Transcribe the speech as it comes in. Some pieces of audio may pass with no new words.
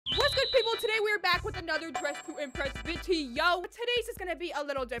another dress to impress Bitty. Yo, today's is gonna be a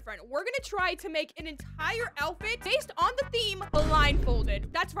little different. We're gonna try to make an entire outfit based on the theme blindfolded.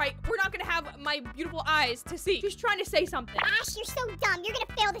 That's right. We're not gonna have my beautiful eyes to see. She's trying to say something. Ash, you're so dumb. You're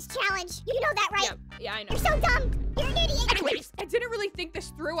gonna fail this challenge. You know that, right? Yeah, I know. You're so dumb. You're an idiot. Anyways, I didn't really think this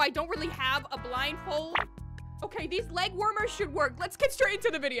through. I don't really have a blindfold. Okay, these leg warmers should work. Let's get straight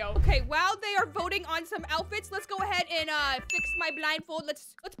into the video. Okay, while they are voting on some outfits, let's go ahead and fix my blindfold.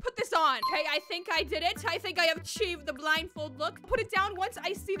 Let's put this on. Okay, I think I did it. I think I have achieved the blindfold look. Put it down once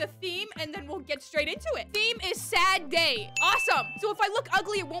I see the theme, and then we'll get straight into it. Theme is sad day. Awesome. So if I look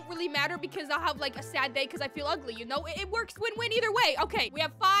ugly, it won't really matter because I'll have like a sad day because I feel ugly, you know? It works win-win either way. Okay, we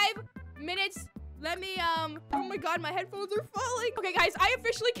have 5 minutes. Let me, oh my god, my headphones are falling. Okay, guys, I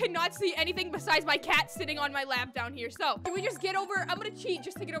officially cannot see anything besides my cat sitting on my lap down here. So, can we just get over, I'm gonna cheat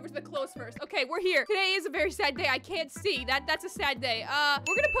just to get over to the clothes first. Okay, we're here. Today is a very sad day. I can't see. That's a sad day.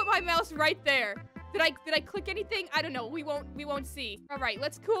 We're gonna put my mouse right there. Did I click anything? I don't know. We won't see. All right,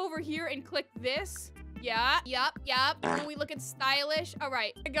 let's go over here and click this. Yeah, yep. And we look at stylish. All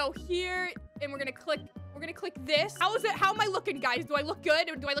right, I go here and we're gonna click this. How am I looking, guys? Do I look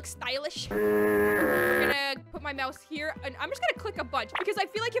good? Or do I look stylish? We're gonna put my mouse here, and I'm just gonna click a bunch because I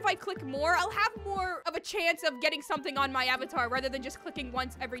feel like if I click more, I'll have more of a chance of getting something on my avatar rather than just clicking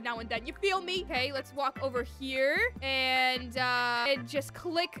once every now and then. You feel me? Okay, let's walk over here and just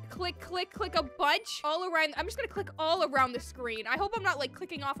click a bunch all around. I'm just gonna click all around the screen. I hope I'm not like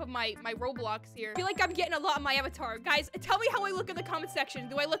clicking off of my Roblox here. I feel like I'm getting a lot on my avatar. Guys, tell me how I look in the comment section.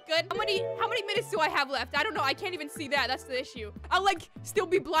 Do I look good? How many minutes do I have left? I don't know. I can't even see that. That's the issue. I'll like still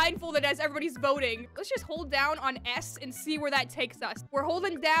be blindfolded as everybody's voting. Let's just hold down on S and see where that takes us. We're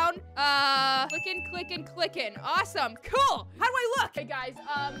holding down, clicking. Awesome. Cool. How do I look? Hey guys,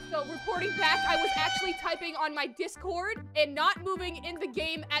 so reporting back, I was actually typing on my Discord and not moving in the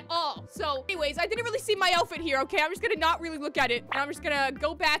game at all. So anyways, I didn't really see my outfit here, okay? I'm just gonna not really look at it. And I'm just gonna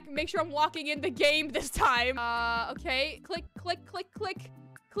go back, make sure I'm walking in the game this time. Okay. Click.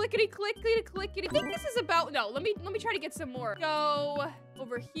 Clickety. I think this is about, no, let me try to get some more. Go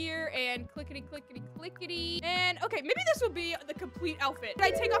over here and clickety. And okay, maybe this will be the complete outfit. Should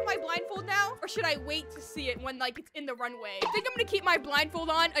I take off my blindfold now? Or should I wait to see it when like it's in the runway? I think I'm gonna keep my blindfold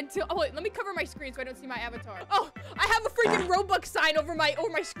on until, oh wait, let me cover my screen so I don't see my avatar. Oh, I have a freaking Robux sign over my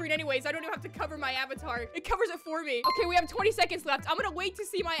screen anyways. I don't even have to cover my avatar. It covers it for me. Okay, we have 20 seconds left. I'm gonna wait to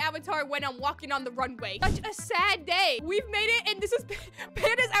see my avatar when I'm walking on the runway. Such a sad day. We've made it, and this is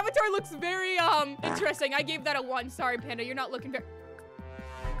Panda's avatar looks very interesting. I gave that a 1. Sorry, Panda, you're not looking very...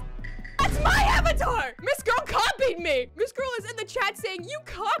 That's my avatar! Miss Girl copied me! Miss Girl is in the chat saying, you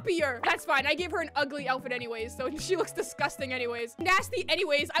copy her! That's fine. I gave her an ugly outfit anyways, so she looks disgusting anyways. Nasty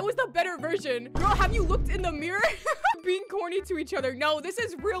anyways. I was the better version. Girl, have you looked in the mirror? Being corny to each other. No, this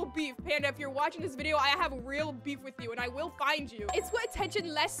is real beef. Panda, if you're watching this video, I have real beef with you, and I will find you. It's what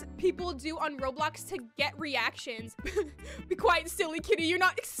attention-less people do on Roblox to get reactions. Be quiet, silly kitty. You're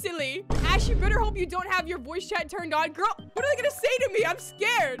not silly. Ash, you better hope you don't have your voice chat turned on. Girl, what are they gonna say to me? I'm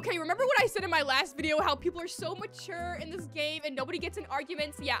scared. Okay, remember what I said in my last video, how people are so mature in this game and nobody gets in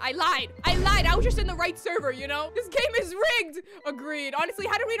arguments? Yeah, I lied. I was just in the right server, you know? This game is rigged. Agreed. Honestly,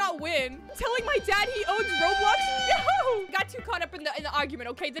 how did we not win? Telling my dad he owns Roblox? No! Got too caught up in the argument,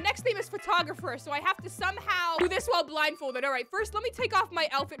 okay? The next theme is photographer, so I have to somehow do this while blindfolded. All right, first, let me take off my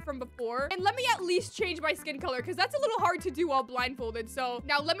outfit from before, and let me at least change my skin color, because that's a little hard to do while blindfolded. So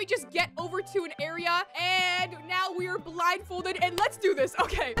now let me just get over to an area, and now we are blindfolded, and let's do this.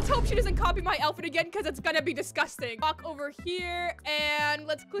 Okay, let's hope she doesn't copy my outfit again, because it's gonna be disgusting. Walk over here, and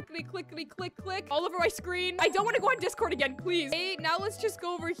let's click all over my screen. I don't want to go on Discord again, please. Okay, now let's just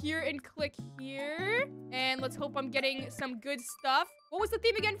go over here and click here, and let's hope I'm getting some good stuff. What was the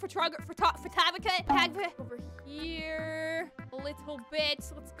theme again? Photographer. Over here. A little bit.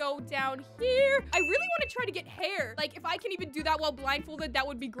 Let's go down here. I really want to try to get hair. Like, if I can even do that while blindfolded, that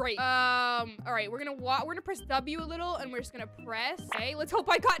would be great. All right, we're gonna press W a little, and we're just gonna press. Okay, let's hope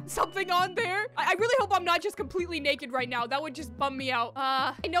I got something on there. I really hope I'm not just completely naked right now. That would just bum me out.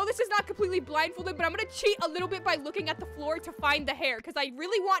 I know this is not completely blindfolded, but I'm gonna cheat a little bit by looking at the floor to find the hair, because I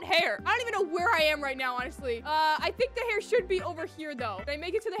really want hair. I don't even know where I am right now, honestly. I think the hair should be over here, though. Did I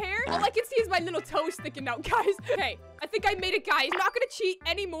make it to the hair? All I can see is my little toes sticking out, guys. Okay, I think I made it, guys. I'm not gonna cheat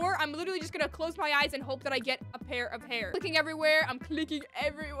anymore. I'm literally just gonna close my eyes and hope that I get a pair of hair. Clicking everywhere. I'm clicking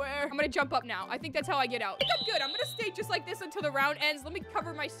everywhere. I'm gonna jump up now. I think that's how I get out. I think I'm good. I'm gonna stay just like this until the round ends. Let me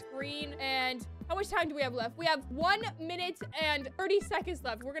cover my screen. And how much time do we have left? We have 1 minute and 30 seconds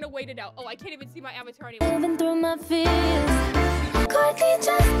left. We're gonna wait it out. Oh, I can't even see my avatar anymore. Living through my fears.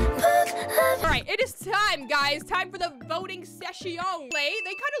 Alright, it is time, guys. Time for the voting session. They kind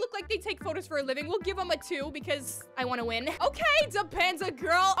of look like they take photos for a living. We'll give them a 2 because I want to win. Okay, Zapanza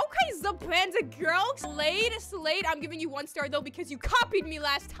girl. Okay, Zapanza girl. Slade, I'm giving you 1 star though because you copied me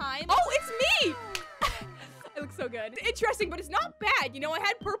last time. Oh, it's me! I look so good. Interesting, but it's not bad. You know, I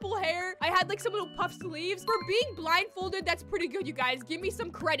had purple hair. I had like some little puff sleeves. For being blindfolded, that's pretty good, you guys. Give me some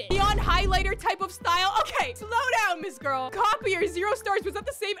credit. Neon highlighter type of style. Okay, slow down, Miss Girl. Copier, 0 stars. Was that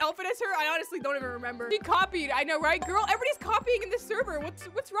the same outfit as her? I honestly don't even remember. She copied. I know, right, girl? Everybody's copying in this server.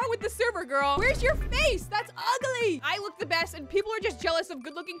 What's wrong with the server, girl? Where's your face? That's ugly. I look the best, and people are just jealous of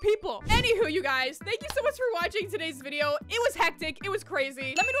good-looking people. Anywho, you guys, thank you so much for watching today's video. It was hectic. It was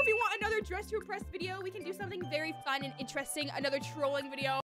crazy. Let me know if you want another Dress to Impress video. We can do something very fun and interesting, another trolling video.